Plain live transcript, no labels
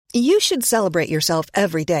You should celebrate yourself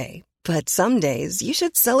every day, but some days you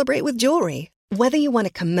should celebrate with jewelry. Whether you want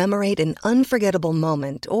to commemorate an unforgettable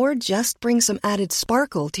moment or just bring some added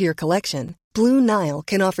sparkle to your collection, Blue Nile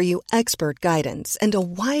can offer you expert guidance and a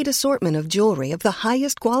wide assortment of jewelry of the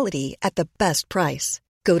highest quality at the best price.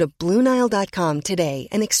 Go to BlueNile.com today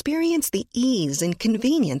and experience the ease and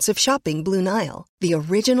convenience of shopping Blue Nile, the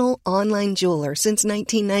original online jeweler since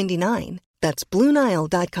 1999. That's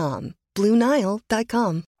BlueNile.com.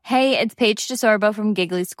 BlueNile.com. Hey, it's Paige DeSorbo from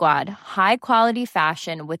Giggly Squad. High quality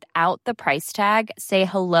fashion without the price tag. Say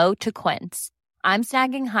hello to Quince. I'm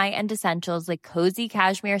snagging high-end essentials like cozy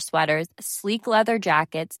cashmere sweaters, sleek leather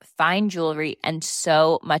jackets, fine jewelry, and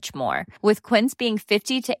so much more. With Quince being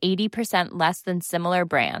 50 to 80% less than similar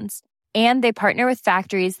brands. And they partner with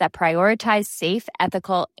factories that prioritize safe,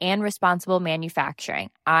 ethical, and responsible manufacturing.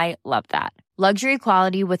 I love that. Luxury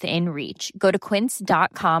quality within reach. Go to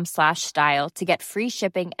quince.com/style to get free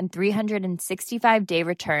shipping and 365-day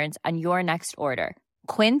returns on your next order.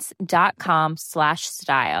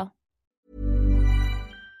 Quince.com/style.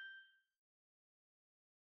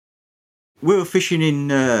 We were fishing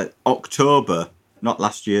in October, not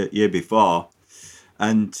last year, year before,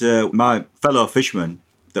 and my fellow fishermen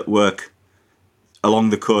that work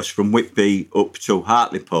along the coast from Whitby up to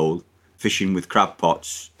Hartlepool, fishing with crab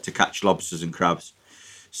pots to catch lobsters and crabs,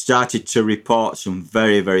 started to report some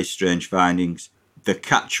very, very strange findings. The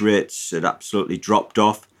catch rates had absolutely dropped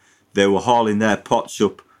off. They were hauling their pots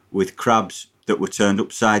up with crabs that were turned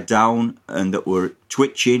upside down and that were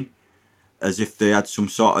twitching as if they had some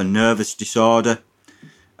sort of nervous disorder.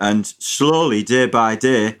 And slowly, day by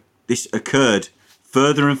day, this occurred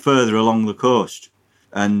further and further along the coast.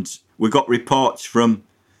 And we got reports from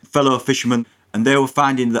fellow fishermen, and they were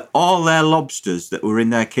finding that all their lobsters that were in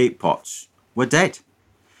their keep pots were dead.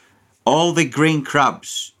 All the green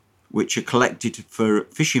crabs, which are collected for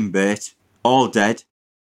fishing bait, all dead.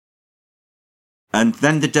 And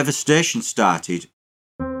then the devastation started.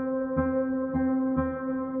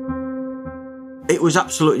 It was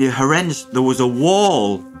absolutely horrendous. There was a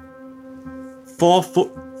wall 4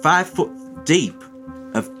 foot, 5 foot deep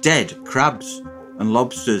of dead crabs and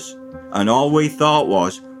lobsters. And all we thought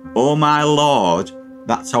was, oh my Lord,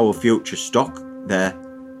 that's our future stock there.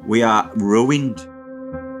 We are ruined.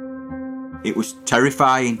 It was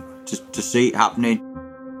terrifying to see it happening.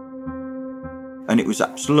 And it was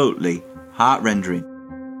absolutely heart-rending.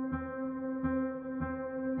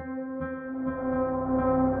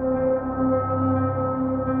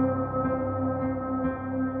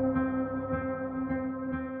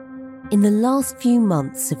 In the last few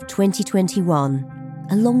months of 2021,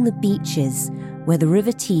 along the beaches where the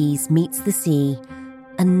River Tees meets the sea,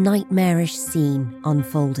 a nightmarish scene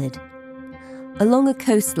unfolded. Along a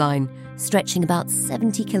coastline stretching about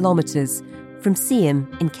 70 kilometres from Seaham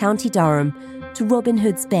in County Durham to Robin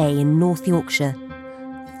Hood's Bay in North Yorkshire,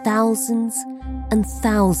 thousands and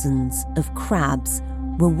thousands of crabs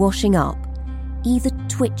were washing up, either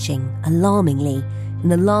twitching alarmingly in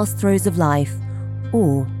the last throes of life,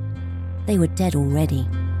 or they were dead already.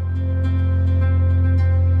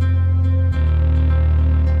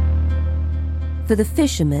 For the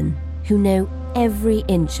fishermen who know every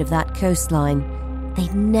inch of that coastline,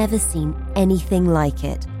 they'd never seen anything like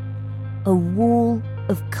it. A wall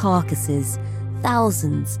of carcasses,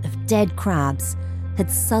 thousands of dead crabs,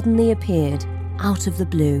 had suddenly appeared out of the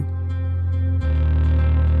blue.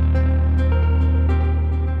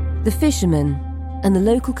 The fishermen and the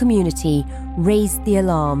local community raised the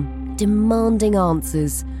alarm, demanding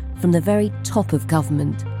answers from the very top of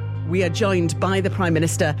government. We are joined by the Prime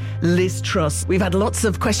Minister, Liz Truss. We've had lots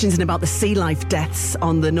of questions in about the sea life deaths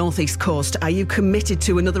on the northeast coast. Are you committed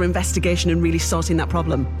to another investigation and really sorting that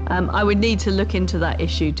problem? I would need to look into that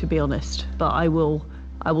issue, to be honest, but I will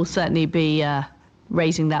certainly be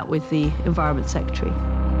raising that with the Environment Secretary.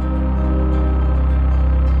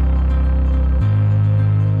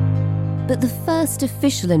 But the first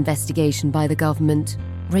official investigation by the government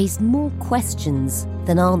raised more questions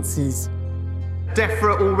than answers.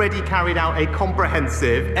 DEFRA already carried out a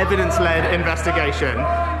comprehensive, evidence-led investigation,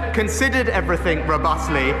 considered everything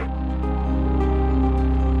robustly.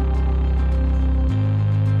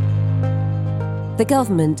 The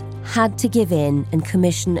government had to give in and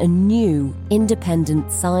commission a new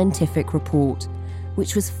independent scientific report,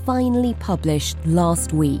 which was finally published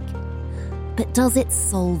last week. But does it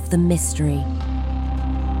solve the mystery?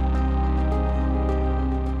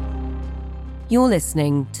 You're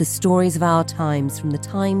listening to Stories of Our Times from The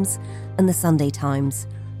Times and The Sunday Times.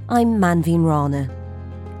 I'm Manveen Rana.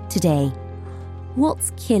 Today,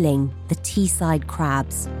 what's killing the Teesside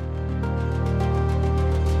crabs?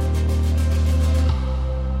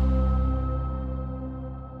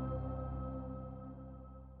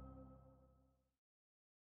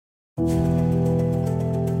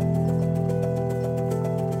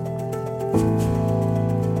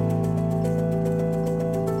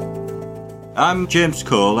 I'm James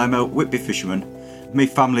Cole, I'm a Whitby fisherman. My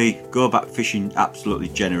family go back fishing absolutely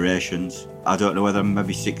generations. I don't know whether I'm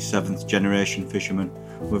maybe 6th, 7th generation fisherman.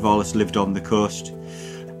 We've always lived on the coast.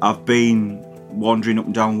 I've been wandering up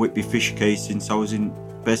and down Whitby Fish Quay since I was in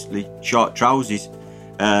basically short trousers.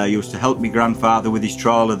 I used to help my grandfather with his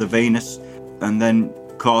trawler, the Venus, and then,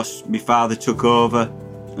 of course, my father took over,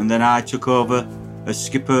 and then I took over as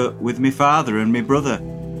skipper with my father and my brother.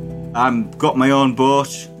 I've got my own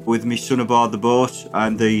boat with my son aboard the boat.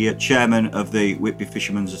 I'm the chairman of the Whitby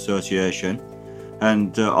Fishermen's Association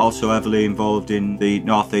and also heavily involved in the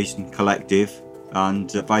North Eastern Collective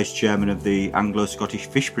and vice chairman of the Anglo-Scottish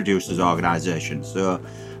Fish Producers Organisation. So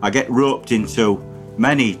I get roped into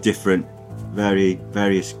many different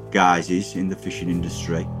various guises in the fishing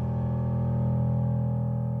industry.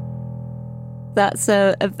 That's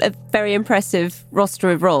a very impressive roster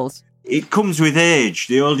of roles. It comes with age.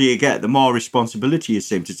 The older you get, the more responsibility you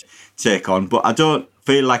seem to take on. But I don't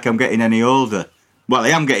feel like I'm getting any older. Well, I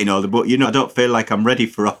am getting older, but, I don't feel like I'm ready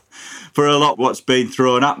for a lot what's been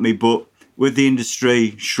thrown at me. But with the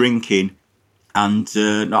industry shrinking and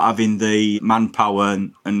not having the manpower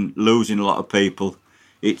and losing a lot of people,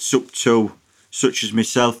 it's up to such as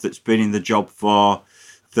myself that's been in the job for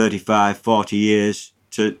 35, 40 years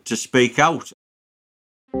to speak out.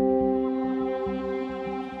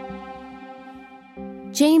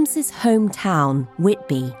 James's hometown,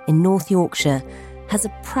 Whitby, in North Yorkshire, has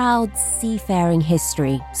a proud seafaring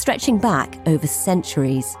history stretching back over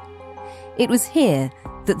centuries. It was here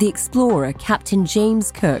that the explorer Captain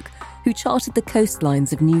James Cook, who charted the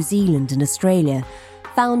coastlines of New Zealand and Australia,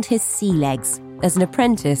 found his sea legs as an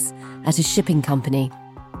apprentice at a shipping company.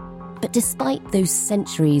 But despite those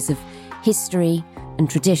centuries of history and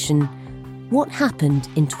tradition, what happened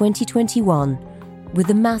in 2021 with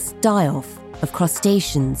the mass die-off of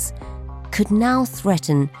crustaceans could now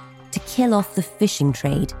threaten to kill off the fishing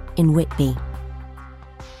trade in Whitby.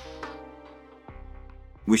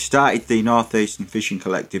 We started the North Eastern Fishing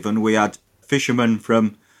Collective and we had fishermen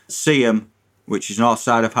from Seaham, which is north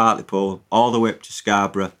side of Hartlepool, all the way up to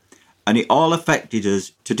Scarborough, and it all affected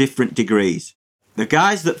us to different degrees. The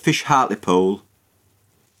guys that fish Hartlepool,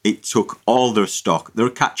 it took all their stock. Their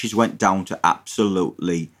catches went down to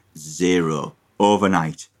absolutely zero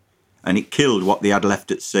overnight. And it killed what they had left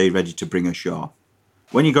at sea ready to bring ashore.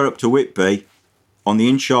 When you got up to Whitby, on the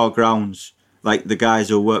inshore grounds, like the guys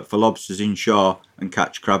who work for lobsters inshore and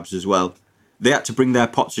catch crabs as well, they had to bring their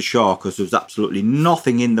pots ashore because there was absolutely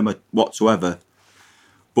nothing in them whatsoever.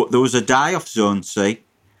 But there was a die-off zone, see,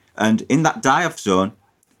 and in that die-off zone,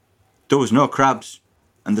 there was no crabs,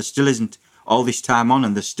 and there still isn't all this time on,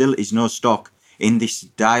 and there still is no stock in this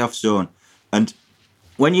die-off zone. And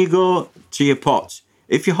when you go to your pots,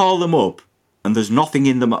 if you haul them up and there's nothing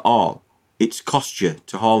in them at all, it's cost you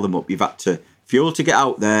to haul them up. You've had to fuel to get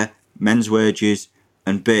out there, men's wages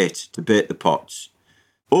and bait to bait the pots.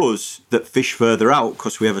 Us that fish further out,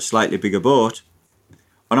 because we have a slightly bigger boat,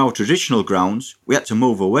 on our traditional grounds, we had to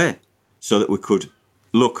move away so that we could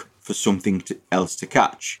look for something else to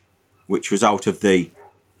catch, which was out of the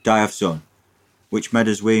die-off zone, which made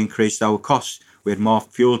us we increased our costs. We had more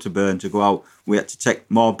fuel to burn to go out. We had to take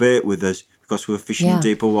more bait with us because we were fishing in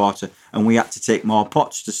deeper water, and we had to take more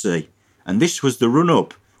pots to sea. And this was the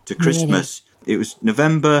run-up to Christmas. Really? It was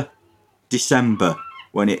November, December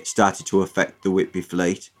when it started to affect the Whitby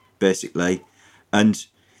fleet, basically. And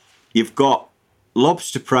you've got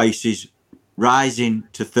lobster prices rising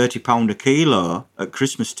to £30 a kilo at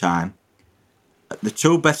Christmas time, the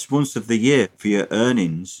two best months of the year for your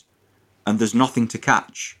earnings, and there's nothing to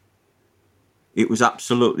catch. It was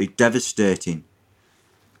absolutely devastating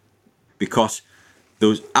because there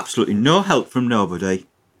was absolutely no help from nobody,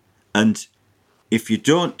 and if you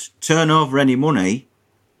don't turn over any money,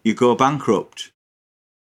 you go bankrupt.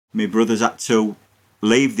 My brothers had to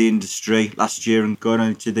leave the industry last year and go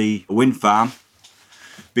down to the wind farm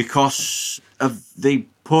because of the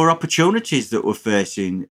poor opportunities that we're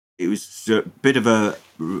facing. It was a bit of a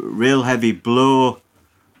real heavy blow.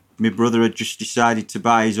 My brother had just decided to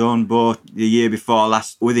buy his own boat the year before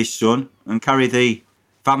last with his son and carry the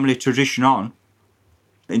family tradition on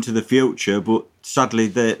into the future, but sadly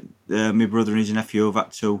my brother and his nephew have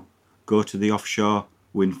had to go to the offshore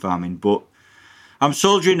wind farming. But I'm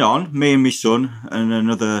soldiering on, me and my son and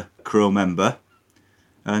another crew member,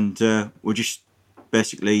 and we're just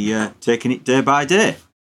basically taking it day by day.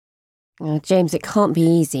 Oh, James, it can't be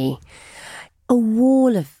easy. A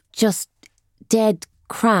wall of just dead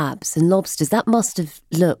crabs and lobsters, that must have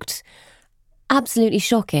looked absolutely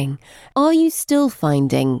shocking. Are you still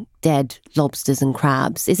finding dead lobsters and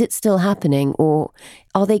crabs? Is it still happening, or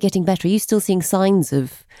are they getting better? Are you still seeing signs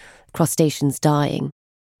of crustaceans dying?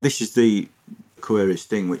 This is the curious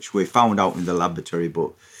thing which we found out in the laboratory,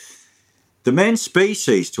 but the main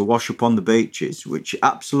species to wash up on the beaches, which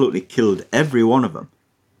absolutely killed every one of them,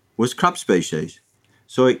 was crab species.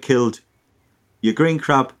 So it killed your green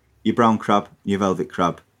crab, your brown crab, your velvet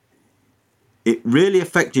crab. It really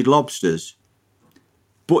affected lobsters,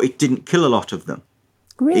 but it didn't kill a lot of them.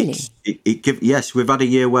 Really? Yes, we've had a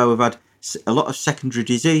year where we've had a lot of secondary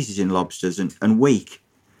diseases in lobsters and weak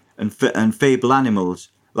and feeble animals.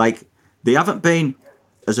 Like, they haven't been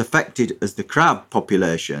as affected as the crab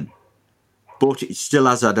population, but it still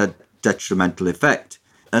has had a detrimental effect.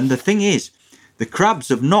 And the thing is, the crabs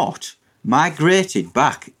have not migrated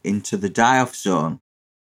back into the die-off zone.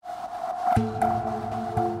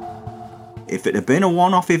 If it had been a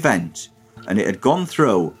one-off event and it had gone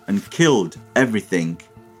through and killed everything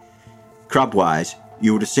crab-wise,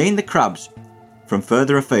 you would have seen the crabs from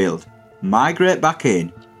further afield migrate back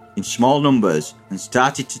in small numbers and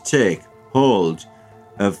started to take hold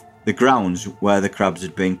of the grounds where the crabs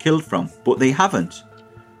had been killed from. But they haven't.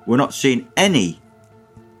 We're not seeing any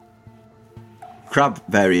crab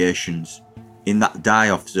variations in that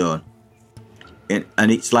die-off zone.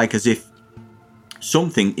 And it's like as if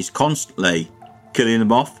something is constantly killing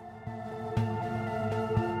them off.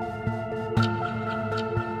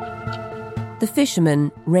 The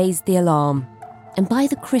fishermen raised the alarm, and by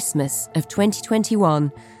the Christmas of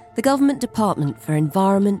 2021, the Government Department for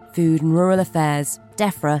Environment, Food and Rural Affairs,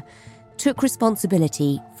 DEFRA, took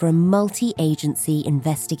responsibility for a multi-agency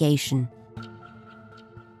investigation.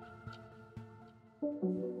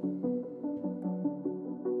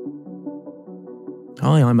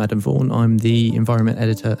 Hi, I'm Adam Vaughan. I'm the Environment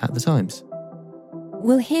Editor at The Times.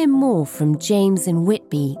 We'll hear more from James and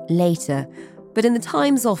Whitby later, but in the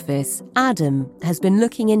Times office, Adam has been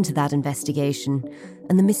looking into that investigation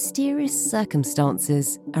and the mysterious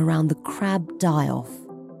circumstances around the crab die-off.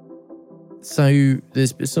 So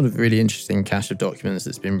there's a sort of really interesting cache of documents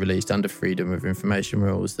that's been released under Freedom of Information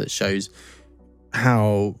rules that shows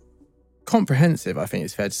how comprehensive, I think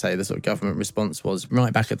it's fair to say, the sort of government response was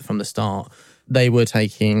right back from the start. They were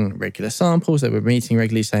taking regular samples, they were meeting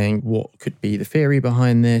regularly, saying what could be the theory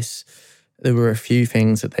behind this. There were a few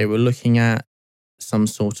things that they were looking at. Some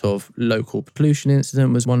sort of local pollution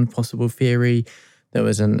incident was one possible theory. There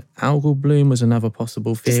was an algal bloom was another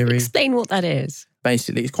possible theory. Just explain what that is.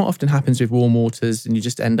 Basically, it quite often happens with warm waters and you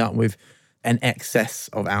just end up with an excess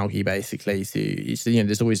of algae, basically. So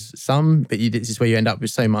there's always some, but this is where you end up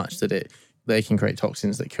with so much that they can create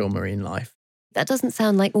toxins that kill marine life. That doesn't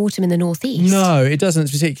sound like autumn in the northeast. No, it doesn't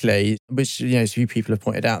particularly, which, a few people have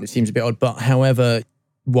pointed out. It seems a bit odd, but however,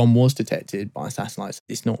 one was detected by satellites.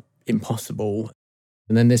 It's not impossible.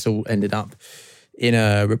 And then this all ended up in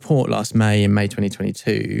a report last May, in May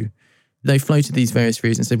 2022. They floated these various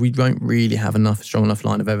theories and said, we don't really have strong enough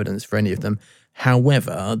line of evidence for any of them.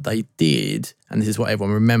 However, they did, and this is what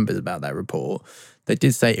everyone remembers about that report, they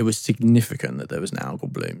did say it was significant that there was an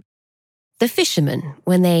algal bloom. The fishermen,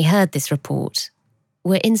 when they heard this report,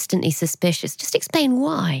 were instantly suspicious. Just explain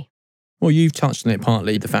why. Well, you've touched on it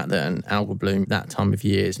partly, the fact that an algal bloom that time of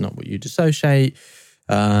year is not what you'd associate.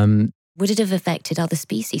 Would it have affected other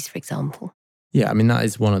species, for example? Yeah, I mean, that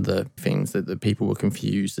is one of the things that the people were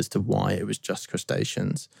confused as to why it was just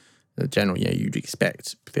crustaceans. Generally, you'd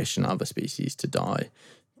expect fish and other species to die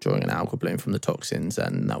during an algal bloom from the toxins,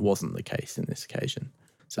 and that wasn't the case in this occasion.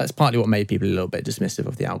 So that's partly what made people a little bit dismissive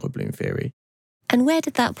of the algal bloom theory. And where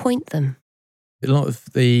did that point them? A lot of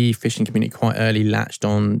the fishing community quite early latched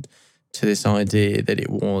on to this idea that it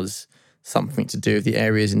was something to do with the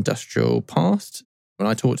area's industrial past. When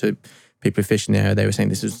I talked to people who fish in the area, they were saying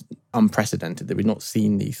this was unprecedented, that we'd not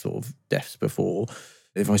seen these sort of deaths before.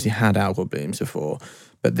 They've obviously had algal blooms before,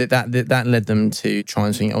 but that led them to try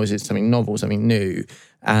and think, is it something novel, something new?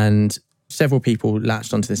 And several people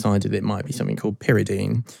latched onto this idea that it might be something called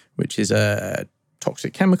pyridine, which is a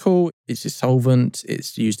toxic chemical. It's a solvent.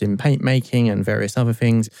 It's used in paint making and various other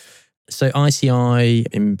things. So ICI,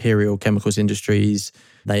 Imperial Chemicals Industries,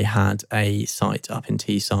 they had a site up in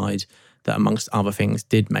Teesside that, amongst other things,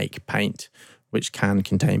 did make paint, which can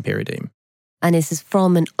contain pyridine. And this is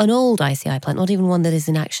from an old ICI plant, not even one that is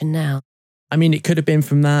in action now. I mean, it could have been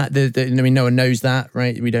from that. No one knows that,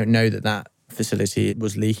 right? We don't know that facility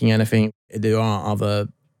was leaking anything. There are other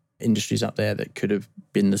industries up there that could have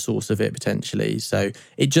been the source of it potentially. So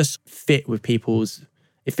it just fit with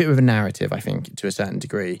a narrative, I think, to a certain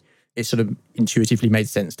degree. It sort of intuitively made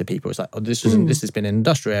sense to people. It's like, this has been an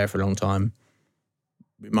industrial area for a long time.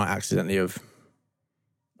 We might accidentally have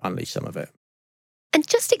unleash some of it. And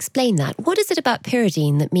just explain that. What is it about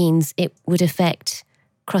pyridine that means it would affect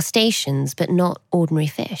crustaceans but not ordinary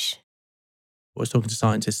fish? I was talking to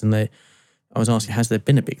scientists and I was asking, has there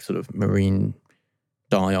been a big sort of marine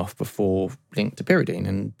die-off before linked to pyridine?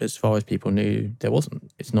 And as far as people knew, there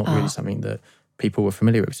wasn't. It's not really something that people were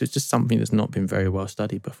familiar with. So it's just something that's not been very well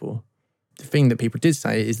studied before. The thing that people did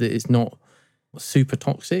say is that it's not super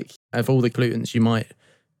toxic. Of all the pollutants you might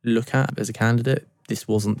look at as a candidate, this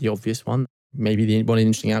wasn't the obvious one. Maybe one of the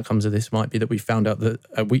interesting outcomes of this might be that we found out that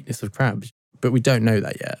a weakness of crabs, but we don't know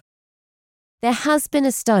that yet. There has been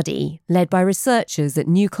a study led by researchers at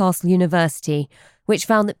Newcastle University which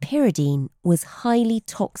found that pyridine was highly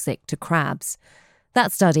toxic to crabs.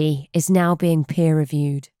 That study is now being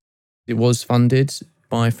peer-reviewed. It was funded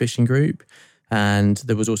by a fishing group, and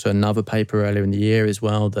there was also another paper earlier in the year as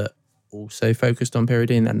well that also focused on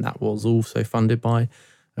pyridine, and that was also funded by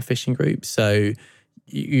a fishing group. So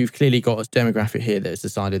you've clearly got a demographic here that's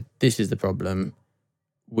decided this is the problem.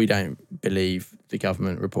 We don't believe the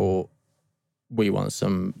government report. We want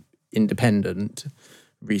some independent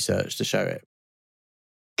research to show it.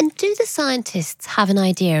 And do the scientists have an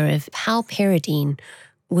idea of how pyridine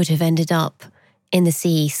would have ended up in the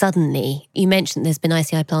sea suddenly? You mentioned there's been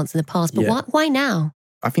ICI plants in the past, but why now?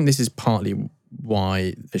 I think this is partly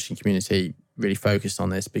why the fishing community really focused on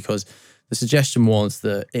this, because the suggestion was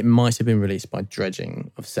that it might have been released by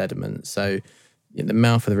dredging of sediment. So in the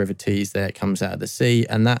mouth of the River Tees there, it comes out of the sea,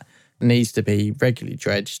 and that needs to be regularly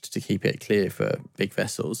dredged to keep it clear for big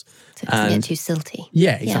vessels. So it doesn't get too silty.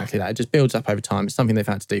 Yeah, exactly that. It just builds up over time. It's something they've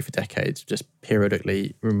had to do for decades, just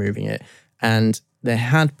periodically removing it. And there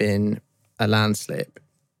had been a landslip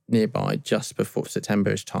nearby just before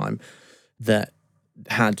September-ish time that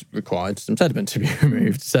had required some sediment to be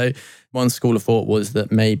removed. So one school of thought was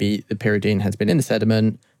that maybe the pyridine had been in the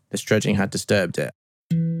sediment, this dredging had disturbed it.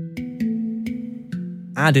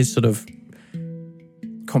 Added sort of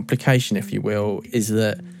complication, if you will, is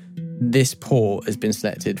that this port has been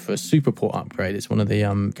selected for a super port upgrade. It's one of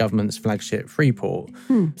the government's flagship free port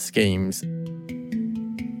schemes.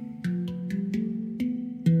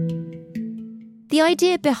 The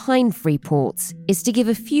idea behind free ports is to give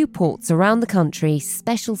a few ports around the country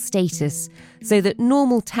special status so that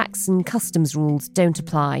normal tax and customs rules don't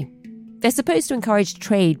apply. They're supposed to encourage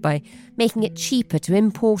trade by making it cheaper to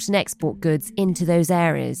import and export goods into those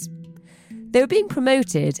areas. They were being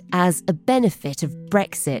promoted as a benefit of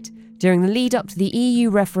Brexit during the lead-up to the EU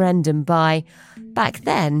referendum by, back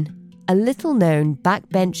then, a little-known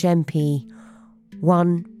backbench MP,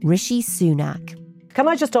 one Rishi Sunak. Can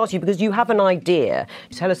I just ask you, because you have an idea,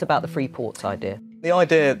 tell us about the free ports idea. The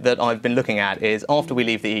idea that I've been looking at is after we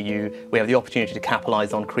leave the EU, we have the opportunity to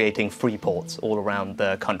capitalise on creating free ports all around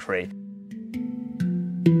the country.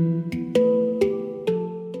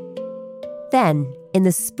 Then, in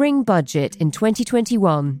the spring budget in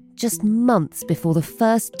 2021, just months before the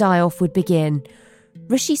first die-off would begin,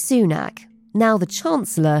 Rishi Sunak, now the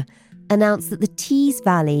Chancellor, announced that the Tees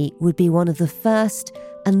Valley would be one of the first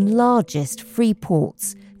and largest free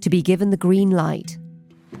ports to be given the green light.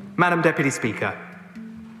 Madam Deputy Speaker,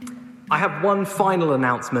 I have one final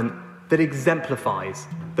announcement that exemplifies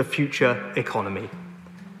the future economy.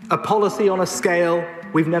 A policy on a scale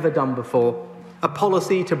we've never done before. A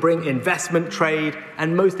policy to bring investment, trade,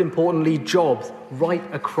 and most importantly, jobs right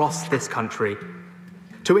across this country.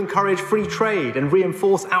 To encourage free trade and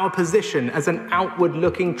reinforce our position as an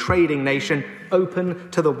outward-looking trading nation open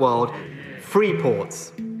to the world. Free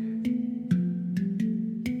ports.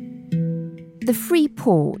 The free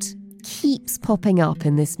port keeps popping up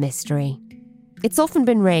in this mystery. It's often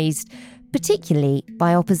been raised, particularly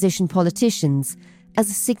by opposition politicians, as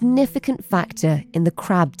a significant factor in the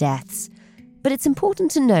crab deaths. But it's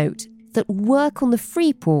important to note that work on the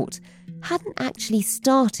free port hadn't actually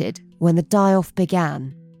started when the die-off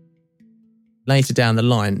began. Later down the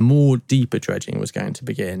line, more deeper dredging was going to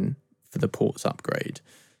begin for the port's upgrade.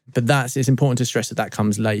 But it's important to stress that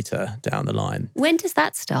comes later down the line. When does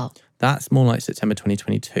that start? That's more like September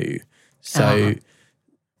 2022. So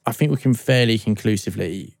I think we can fairly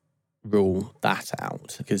conclusively rule that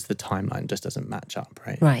out because the timeline just doesn't match up,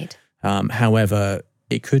 right? Right. However,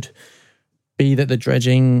 it could be that the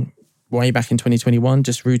dredging way back in 2021,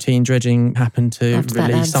 just routine dredging, happened to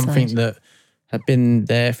release something that had been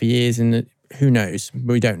there for years, and who knows?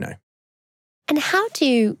 We don't know. And how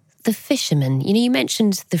do the fishermen, you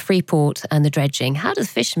mentioned the free port and the dredging, how do the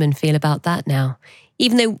fishermen feel about that now?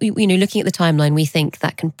 Even though, looking at the timeline, we think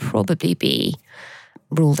that can probably be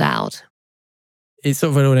ruled out. It's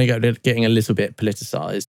sort of only getting a little bit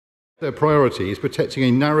politicised. Their priority is protecting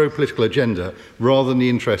a narrow political agenda rather than the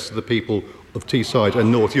interests of the people of Teesside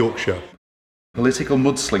and North Yorkshire. Political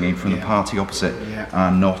mudslinging from the party opposite are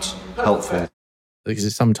not helpful. Because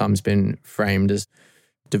it's sometimes been framed as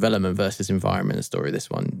development versus environment story, this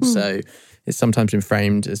one. So it's sometimes been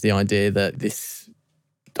framed as the idea that this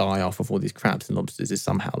die-off of all these crabs and lobsters is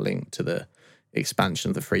somehow linked to the expansion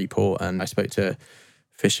of the free port. And I spoke to a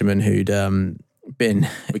fisherman who'd been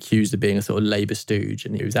accused of being a sort of Labour stooge,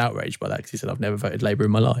 and he was outraged by that because he said, I've never voted Labour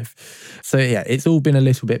in my life. So yeah, it's all been a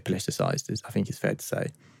little bit politicised, I think it's fair to say.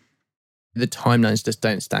 The timelines just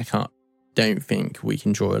don't stack up. Don't think we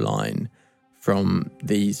can draw a line from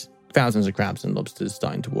these thousands of crabs and lobsters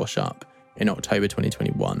starting to wash up in October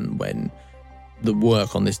 2021 when the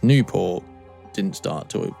work on this new port didn't start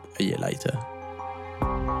till a year later.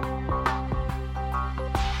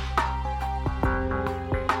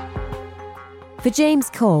 For James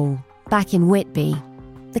Cole, back in Whitby,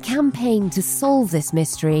 the campaign to solve this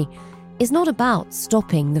mystery is not about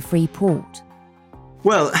stopping the free port.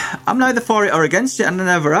 Well, I'm neither for it or against it, and I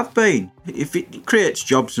never have been. If it creates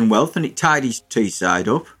jobs and wealth and it tidies Teesside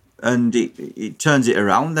up and it turns it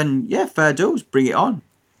around, then yeah, fair dues, bring it on.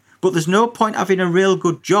 But there's no point having a real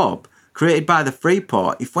good job created by the free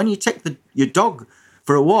port if when you take your dog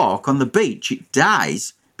for a walk on the beach, it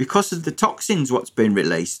dies because of the toxins what's been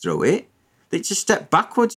released through it. It's a step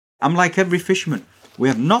backwards. I'm like every fisherman. We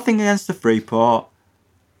have nothing against the free port.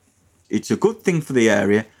 It's a good thing for the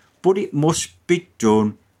area, but it must be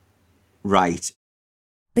done right.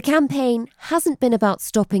 The campaign hasn't been about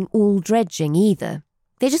stopping all dredging either.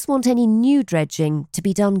 They just want any new dredging to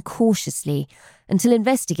be done cautiously until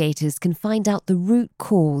investigators can find out the root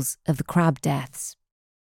cause of the crab deaths.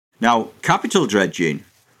 Now, capital dredging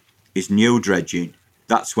is new dredging.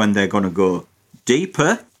 That's when they're going to go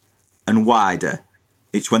deeper and wider.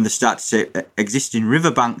 It's when they start to take existing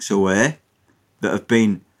riverbanks away that have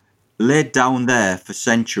been laid down there for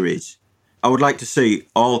centuries. I would like to see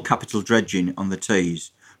all capital dredging on the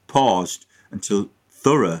Tees paused until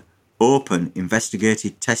thorough, open,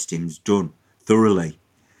 investigated testing's done thoroughly.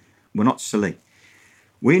 We're not silly.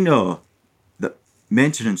 We know that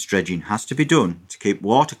maintenance dredging has to be done to keep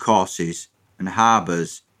watercourses and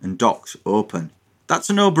harbours and docks open. That's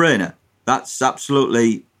a no-brainer. That's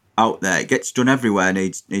absolutely out there. It gets done everywhere,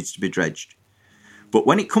 needs to be dredged. But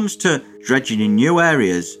when it comes to dredging in new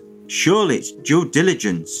areas, surely it's due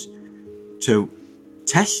diligence to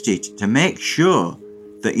test it, to make sure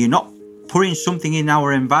that you're not putting something in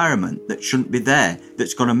our environment that shouldn't be there,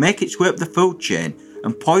 that's going to make its way up the food chain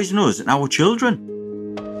and poison us and our children.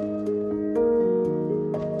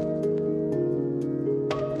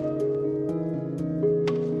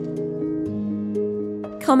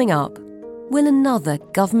 Coming up, will another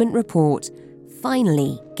government report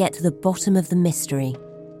finally get to the bottom of the mystery?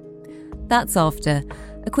 That's after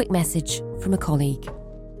a quick message from a colleague.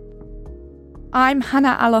 I'm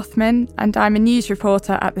Hannah Al-Othman and I'm a news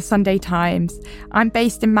reporter at the Sunday Times. I'm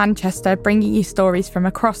based in Manchester, bringing you stories from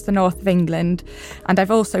across the north of England, and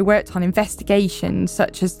I've also worked on investigations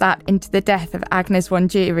such as that into the death of Agnes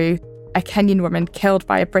Wanjiru, a Kenyan woman killed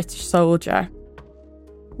by a British soldier.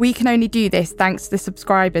 We can only do this thanks to the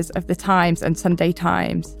subscribers of The Times and Sunday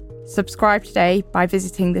Times. Subscribe today by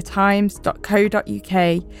visiting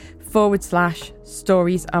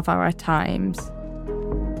thetimes.co.uk/stories of our times.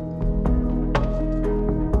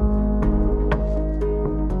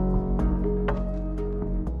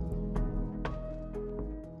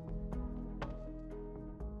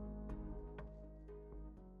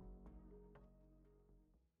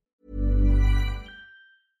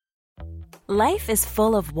 Life is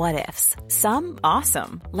full of what-ifs. Some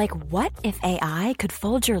awesome, like what if AI could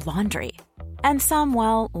fold your laundry? And some,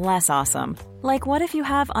 well, less awesome, like what if you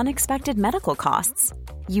have unexpected medical costs?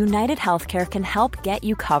 United Healthcare can help get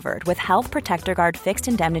you covered with Health Protector Guard fixed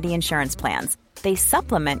indemnity insurance plans. They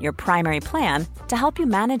supplement your primary plan to help you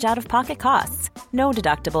manage out-of-pocket costs. No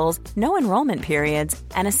deductibles, no enrollment periods,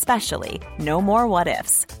 and especially no more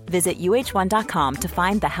what-ifs. Visit uh1.com to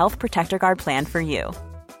find the Health Protector Guard plan for you.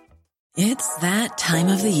 It's that time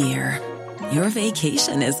of the year. Your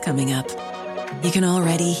vacation is coming up. You can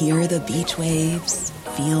already hear the beach waves,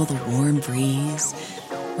 feel the warm breeze,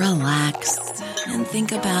 relax, and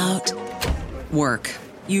think about work.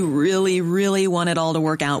 You really, really want it all to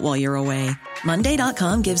work out while you're away.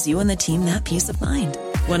 Monday.com gives you and the team that peace of mind.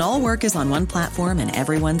 When all work is on one platform and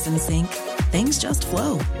everyone's in sync, things just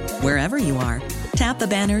flow. Wherever you are, tap the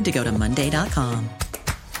banner to go to Monday.com.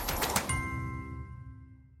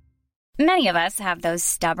 Many of us have those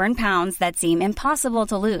stubborn pounds that seem impossible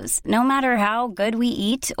to lose, no matter how good we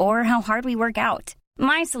eat or how hard we work out.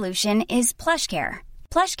 My solution is PlushCare.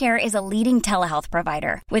 PlushCare is a leading telehealth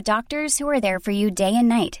provider with doctors who are there for you day and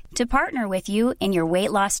night to partner with you in your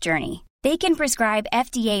weight loss journey. They can prescribe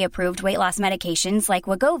FDA-approved weight loss medications like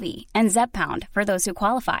Wegovy and Zepbound for those who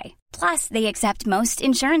qualify. Plus, they accept most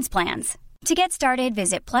insurance plans. To get started,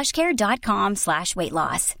 visit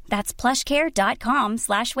plushcare.com/weightloss. That's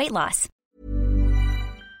plushcare.com/weightloss.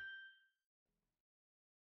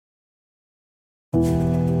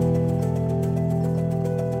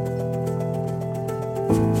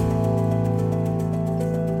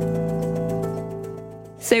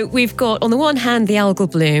 So we've got, on the one hand, the algal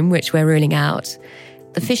bloom, which we're ruling out.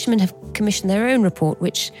 The fishermen have commissioned their own report,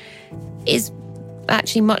 which is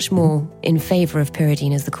actually much more in favour of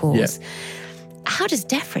pyridine as the cause. Yeah. How does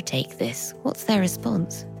DEFRA take this? What's their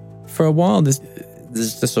response? For a while, there's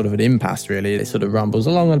just sort of an impasse, really. It sort of rumbles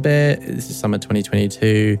along a bit. This is summer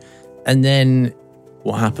 2022. And then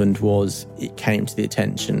what happened was it came to the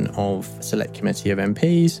attention of a select committee of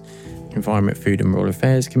MPs, Environment, Food and Rural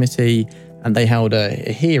Affairs Committee, and they held a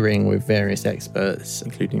hearing with various experts,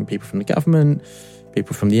 including people from the government,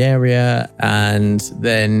 people from the area, and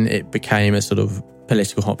then it became a sort of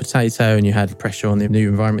political hot potato, and you had pressure on the new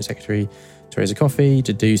Environment Secretary, Teresa Coffey,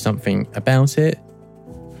 to do something about it.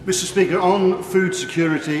 Mr. Speaker, on food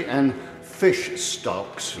security and fish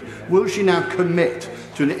stocks, will she now commit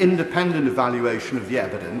to an independent evaluation of the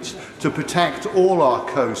evidence to protect all our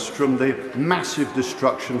coasts from the massive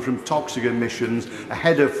destruction from toxic emissions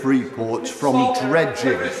ahead of free ports from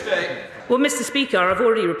dredging? Well, Mr. Speaker, I've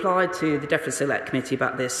already replied to the DEFRA Select Committee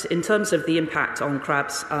about this. In terms of the impact on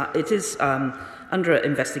crabs, it is under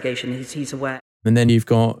investigation, he's aware. And then you've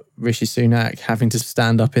got Rishi Sunak having to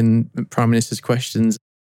stand up in Prime Minister's questions.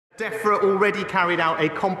 DEFRA already carried out a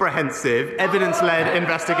comprehensive, evidence-led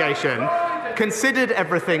investigation, considered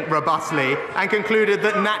everything robustly, and concluded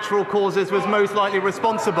that natural causes was most likely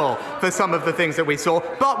responsible for some of the things that we saw.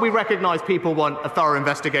 But we recognise people want a thorough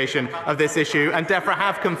investigation of this issue, and DEFRA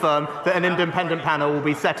have confirmed that an independent panel will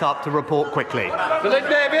be set up to report quickly.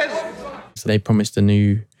 So they promised a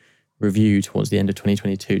new review towards the end of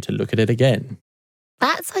 2022 to look at it again.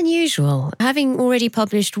 That's unusual. Having already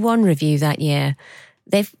published one review that year,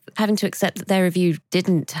 they're having to accept that their review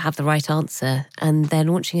didn't have the right answer, and they're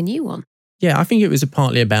launching a new one. Yeah, I think it was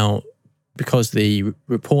partly about, because the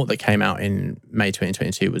report that came out in May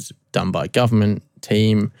 2022 was done by a government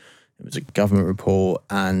team, it was a government report,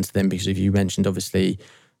 and then because if you mentioned, obviously,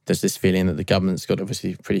 there's this feeling that the government's got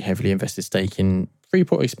obviously pretty heavily invested stake in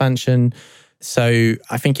Freeport expansion. So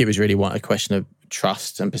I think it was really a question of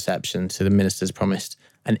trust and perception. So the ministers promised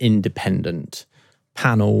an independent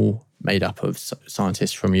panel made up of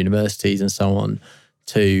scientists from universities and so on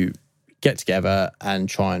to get together and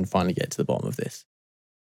try and finally get to the bottom of this.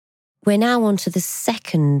 We're now on to the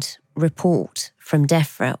second report from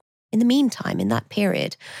DEFRA. In the meantime, in that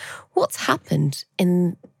period, what's happened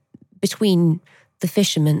in between the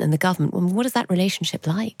fishermen and the government? What is that relationship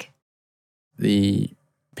like? The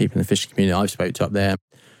people in the fishing community I've spoke to up there,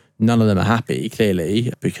 none of them are happy,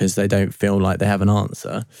 clearly, because they don't feel like they have an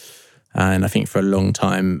answer. And I think for a long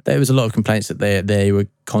time, there was a lot of complaints that they were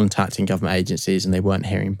contacting government agencies and they weren't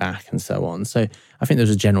hearing back and so on. So I think there was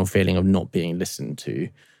a general feeling of not being listened to.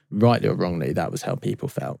 Rightly or wrongly, that was how people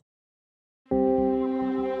felt.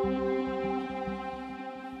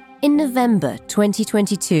 In November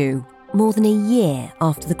 2022, more than a year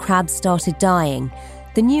after the crabs started dying,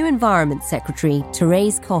 the new Environment Secretary,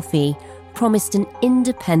 Teresa Coffey, promised an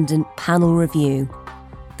independent panel review.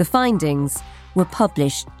 The findings were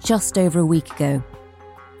published just over a week ago.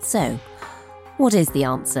 So, what is the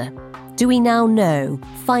answer? Do we now know,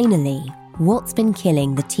 finally, what's been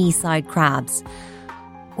killing the Teesside crabs?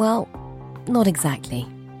 Well, not exactly.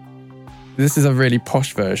 This is a really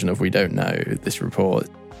posh version of We Don't Know, this report.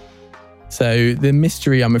 So the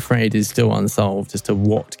mystery, I'm afraid, is still unsolved as to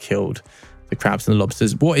what killed the crabs and the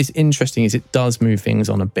lobsters. What is interesting is it does move things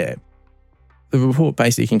on a bit. The report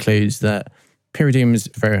basically concludes that pyridine is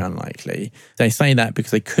very unlikely. They say that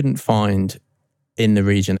because they couldn't find in the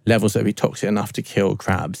region levels that would be toxic enough to kill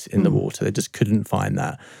crabs in the water. They just couldn't find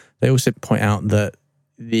that. They also point out that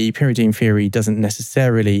the pyridine theory doesn't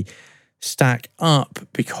necessarily stack up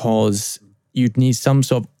because you'd need some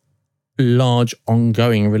sort of large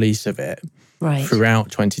ongoing release of it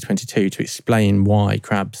throughout 2022 to explain why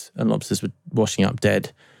crabs and lobsters were washing up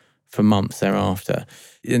dead for months thereafter.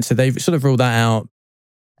 And so they've sort of ruled that out.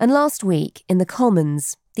 And last week, in the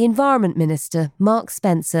Commons, the Environment Minister, Mark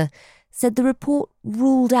Spencer, said the report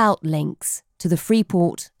ruled out links to the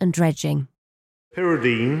Freeport and dredging.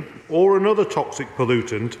 Pyridine or another toxic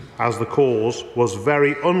pollutant as the cause was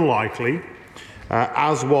very unlikely,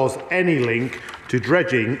 as was any link to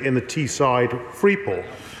dredging in the Teesside Freeport.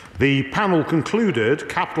 The panel concluded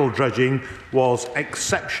capital dredging was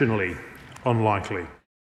exceptionally unlikely.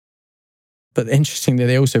 But interestingly,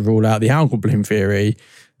 they also rule out the algal bloom theory.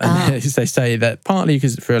 And they say that partly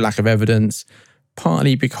because for a lack of evidence,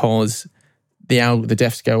 partly because the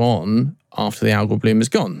deaths go on after the algal bloom is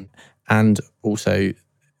gone. And also,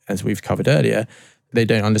 as we've covered earlier, they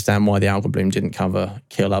don't understand why the algal bloom didn't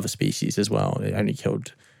kill other species as well. It only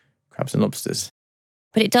killed crabs and lobsters.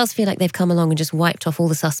 But it does feel like they've come along and just wiped off all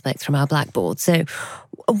the suspects from our blackboard. So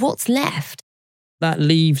what's left? That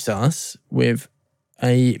leaves us with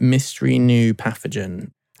a mystery new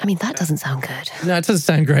pathogen. I mean, that doesn't sound good. No, it doesn't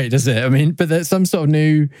sound great, does it? I mean, but there's some sort of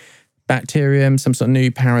new bacterium, some sort of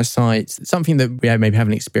new parasites, something that we maybe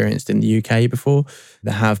haven't experienced in the UK before.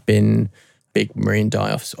 There have been big marine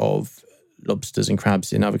die-offs of lobsters and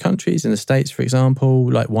crabs in other countries, in the States, for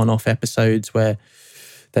example, like one-off episodes where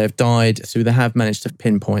they have died. So they have managed to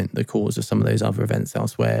pinpoint the cause of some of those other events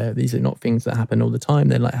elsewhere. These are not things that happen all the time.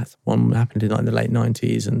 They're like one happened in like the late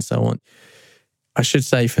 90s and so on. I should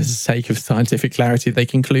say, for the sake of scientific clarity, they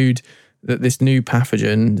conclude that this new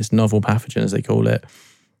pathogen, this novel pathogen as they call it,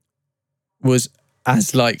 was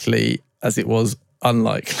as likely as it was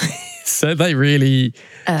unlikely. So they really,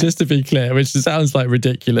 just to be clear, which sounds like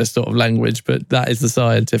ridiculous sort of language, but that is the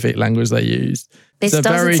scientific language they used. This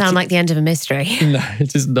doesn't sound like the end of a mystery. No,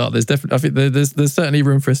 it is not. There's definitely, I think there's certainly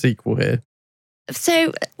room for a sequel here.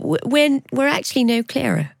 So we're actually no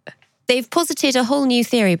clearer. They've posited a whole new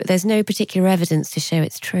theory, but there's no particular evidence to show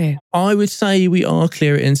it's true. I would say we are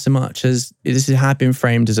clearer in so much as this had been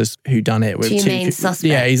framed as a whodunit with two main suspects.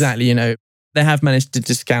 Yeah, exactly. You know, they have managed to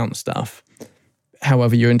discount stuff.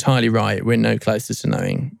 However, you're entirely right. We're no closer to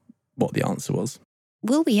knowing what the answer was.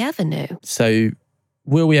 Will we ever know? So,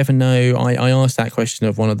 will we ever know? I asked that question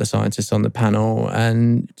of one of the scientists on the panel,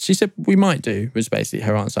 and she said we might do, was basically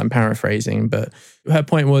her answer. I'm paraphrasing, but her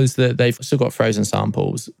point was that they've still got frozen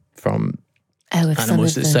samples from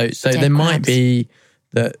animals. So there might be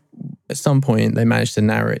that at some point they managed to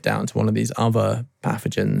narrow it down to one of these other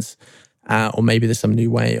pathogens, or maybe there's some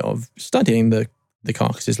new way of studying the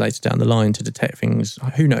carcasses later down the line to detect things.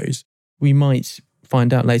 Who knows? We might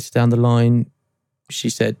find out later down the line.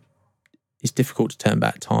 She said it's difficult to turn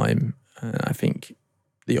back time. I think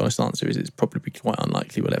the honest answer is it's probably quite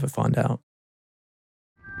unlikely we'll ever find out.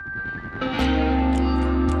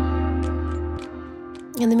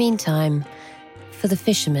 In the meantime, for the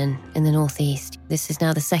fishermen in the northeast, this is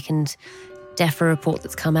now the second DEFRA report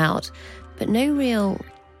that's come out, but no real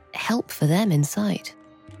help for them in sight.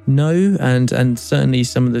 No, and certainly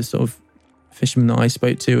some of the sort of fishermen that I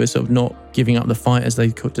spoke to are sort of not giving up the fight as they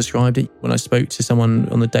described it. When I spoke to someone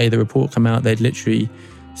on the day the report came out, they'd literally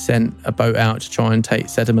sent a boat out to try and take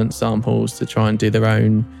sediment samples to try and do their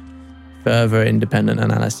own further independent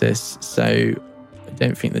analysis. So I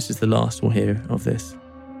don't think this is the last we'll hear of this.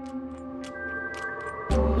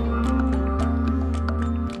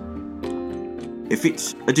 If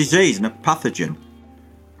it's a disease and a pathogen,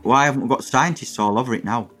 why haven't we got scientists all over it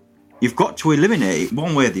now? You've got to eliminate it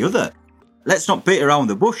one way or the other. Let's not beat around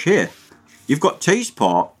the bush here. You've got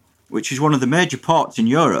Teesport, which is one of the major ports in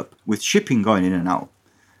Europe, with shipping going in and out.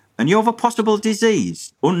 And you have a possible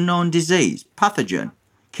disease, unknown disease, pathogen,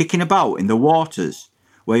 kicking about in the waters,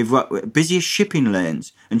 where you've got busiest shipping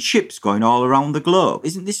lanes and ships going all around the globe.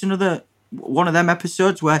 Isn't this another one of them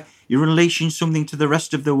episodes where you're unleashing something to the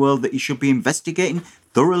rest of the world that you should be investigating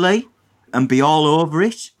thoroughly and be all over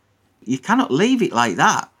it? You cannot leave it like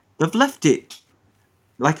that. They've left it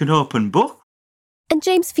like an open book. And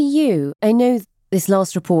James, for you, I know this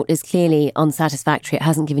last report is clearly unsatisfactory. It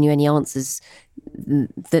hasn't given you any answers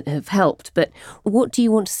that have helped. But what do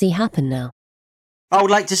you want to see happen now? I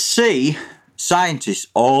would like to see scientists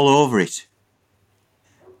all over it,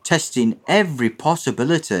 testing every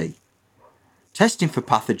possibility, testing for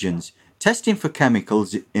pathogens, testing for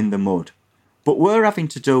chemicals in the mud. But we're having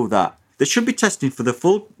to do that. They should be testing for the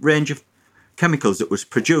full range of chemicals that was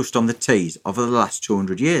produced on the Tees over the last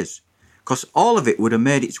 200 years. Because all of it would have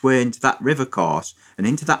made its way into that river course and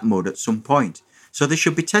into that mud at some point. So they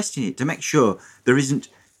should be testing it to make sure there isn't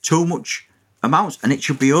too much amounts, and it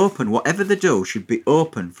should be open. Whatever they do should be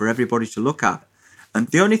open for everybody to look at. And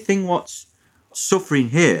the only thing what's suffering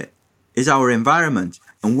here is our environment.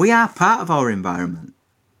 And we are part of our environment.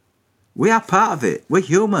 We are part of it. We're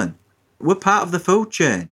human. We're part of the food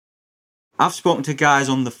chain. I've spoken to guys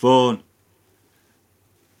on the phone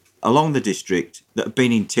along the district that have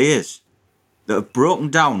been in tears, that have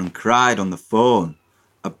broken down and cried on the phone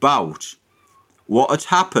about what had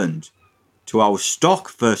happened to our stock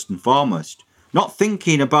first and foremost. Not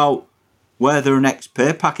thinking about where their next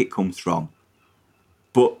pay packet comes from,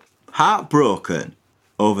 but heartbroken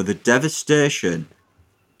over the devastation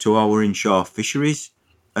to our inshore fisheries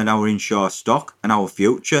and our inshore stock and our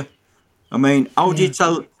future. I mean, how do you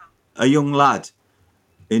tell a young lad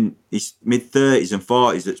in his mid-30s and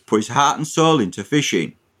 40s that's put his heart and soul into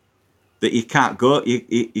fishing that you can't go,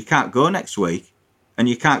 you can't go next week and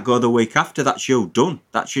you can't go the week after? That's you done.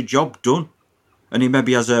 That's your job done. And he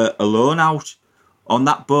maybe has a loan out on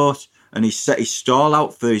that boat and he's set his stall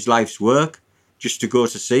out for his life's work just to go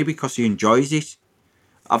to sea because he enjoys it.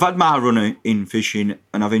 I've had my run in fishing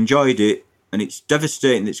and I've enjoyed it, and it's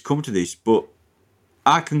devastating that it's come to this, but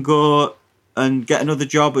I can go and get another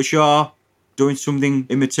job ashore doing something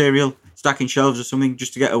immaterial, stacking shelves or something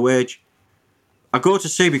just to get a wage. I go to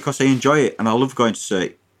sea because I enjoy it and I love going to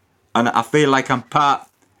sea. And I feel like I'm part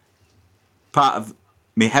of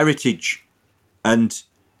my heritage, and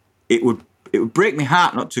it would break my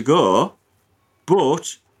heart not to go,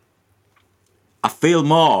 but I feel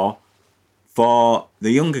more for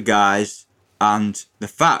the younger guys and the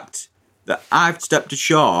fact that I've stepped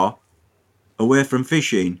ashore away from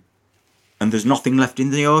fishing and there's nothing left in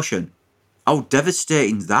the ocean. How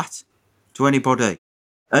devastating is that to anybody?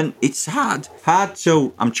 And it's hard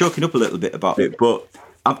to, I'm choking up a little bit about it, but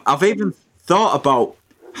I've even thought about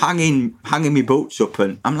hanging my boots up,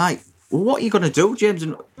 and I'm like, well, what are you going to do, James?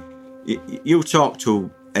 And you talk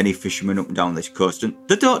to any fishermen up and down this coast, and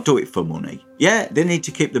they don't do it for money. Yeah, they need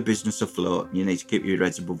to keep the business afloat. You need to keep your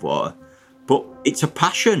heads above water. But it's a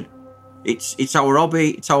passion. It's our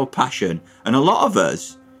hobby. It's our passion. And a lot of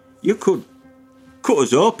us, you could cut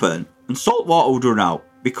us open and saltwater would run out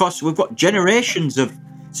because we've got generations of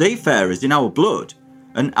seafarers in our blood.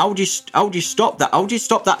 And how do you stop that? How do you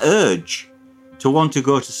stop that urge to want to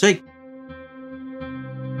go to sea?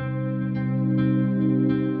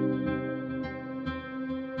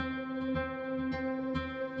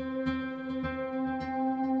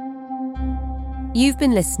 You've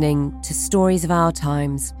been listening to Stories of Our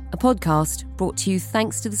Times, a podcast brought to you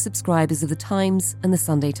thanks to the subscribers of The Times and The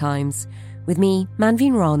Sunday Times, with me,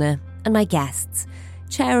 Manveen Rana, and my guests,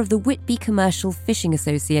 Chair of the Whitby Commercial Fishing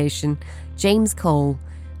Association, James Cole,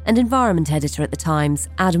 and Environment Editor at The Times,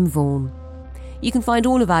 Adam Vaughan. You can find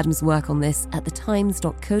all of Adam's work on this at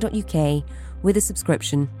thetimes.co.uk with a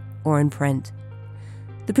subscription or in print.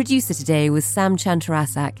 The producer today was Sam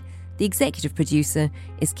Chantarasak, the executive producer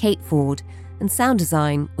is Kate Ford, and sound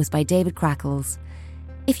design was by David Crackles.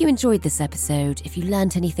 If you enjoyed this episode, if you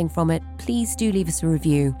learnt anything from it, please do leave us a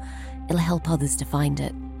review. It'll help others to find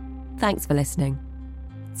it. Thanks for listening.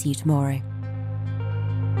 See you tomorrow.